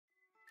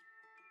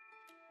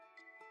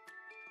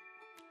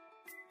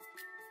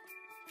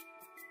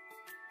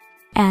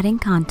Adding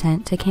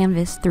content to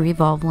Canvas through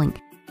Evolve Link.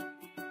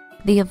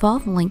 The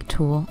Evolve Link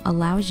tool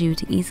allows you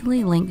to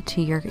easily link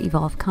to your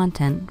Evolve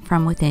content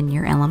from within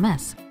your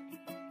LMS.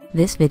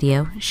 This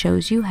video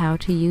shows you how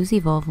to use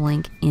Evolve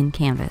Link in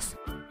Canvas.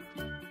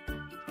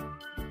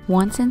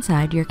 Once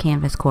inside your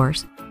Canvas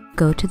course,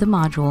 go to the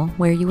module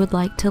where you would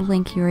like to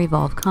link your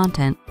Evolve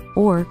content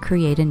or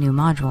create a new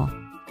module.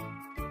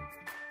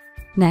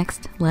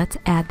 Next, let's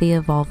add the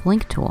Evolve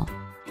Link tool.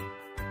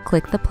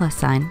 Click the plus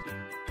sign,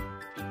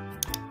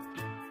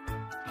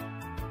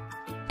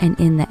 and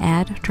in the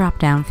Add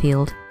drop-down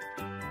field,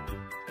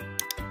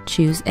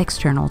 choose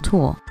External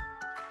Tool.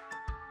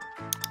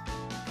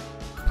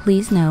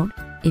 Please note,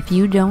 if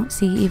you don't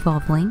see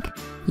Evolve Link,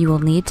 you will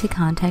need to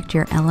contact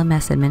your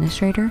LMS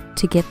Administrator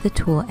to get the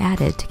tool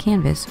added to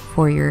Canvas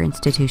for your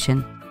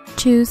institution.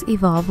 Choose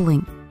Evolve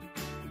Link.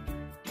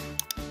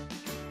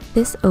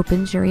 This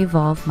opens your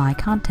Evolve My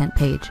Content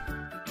page.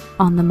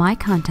 On the My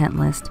Content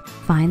list,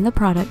 find the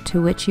product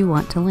to which you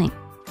want to link.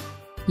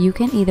 You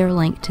can either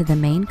link to the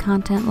main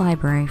content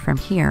library from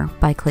here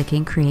by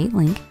clicking Create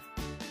Link,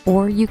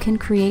 or you can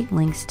create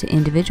links to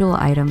individual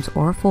items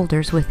or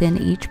folders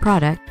within each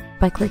product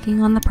by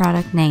clicking on the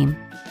product name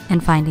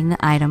and finding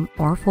the item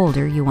or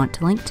folder you want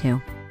to link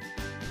to.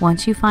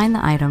 Once you find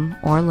the item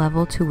or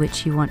level to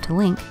which you want to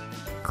link,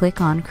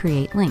 click on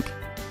Create Link.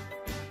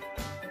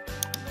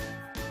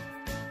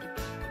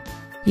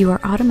 You are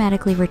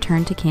automatically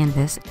returned to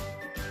Canvas,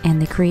 and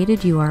the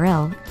created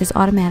URL is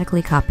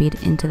automatically copied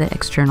into the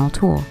external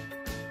tool.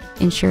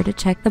 Ensure to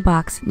check the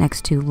box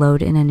next to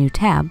Load in a new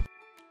tab,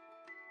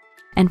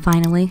 and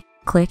finally,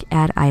 click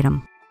Add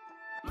Item.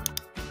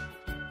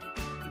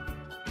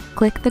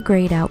 Click the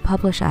Grayed Out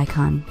Publish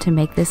icon to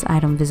make this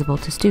item visible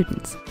to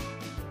students.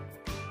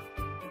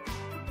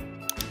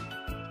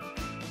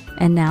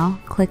 And now,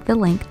 click the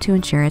link to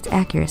ensure its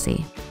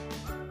accuracy.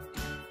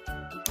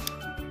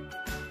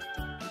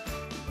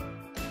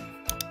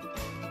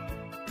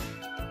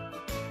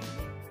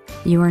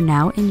 You are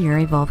now in your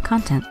Evolve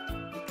content.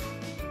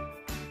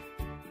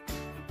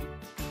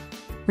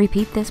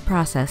 Repeat this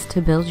process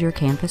to build your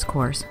Canvas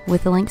course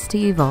with the links to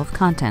Evolve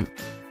content.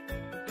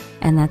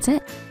 And that's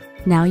it.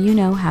 Now you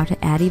know how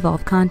to add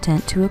Evolve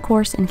content to a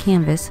course in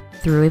Canvas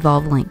through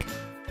Evolve Link.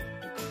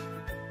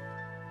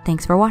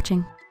 Thanks for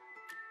watching.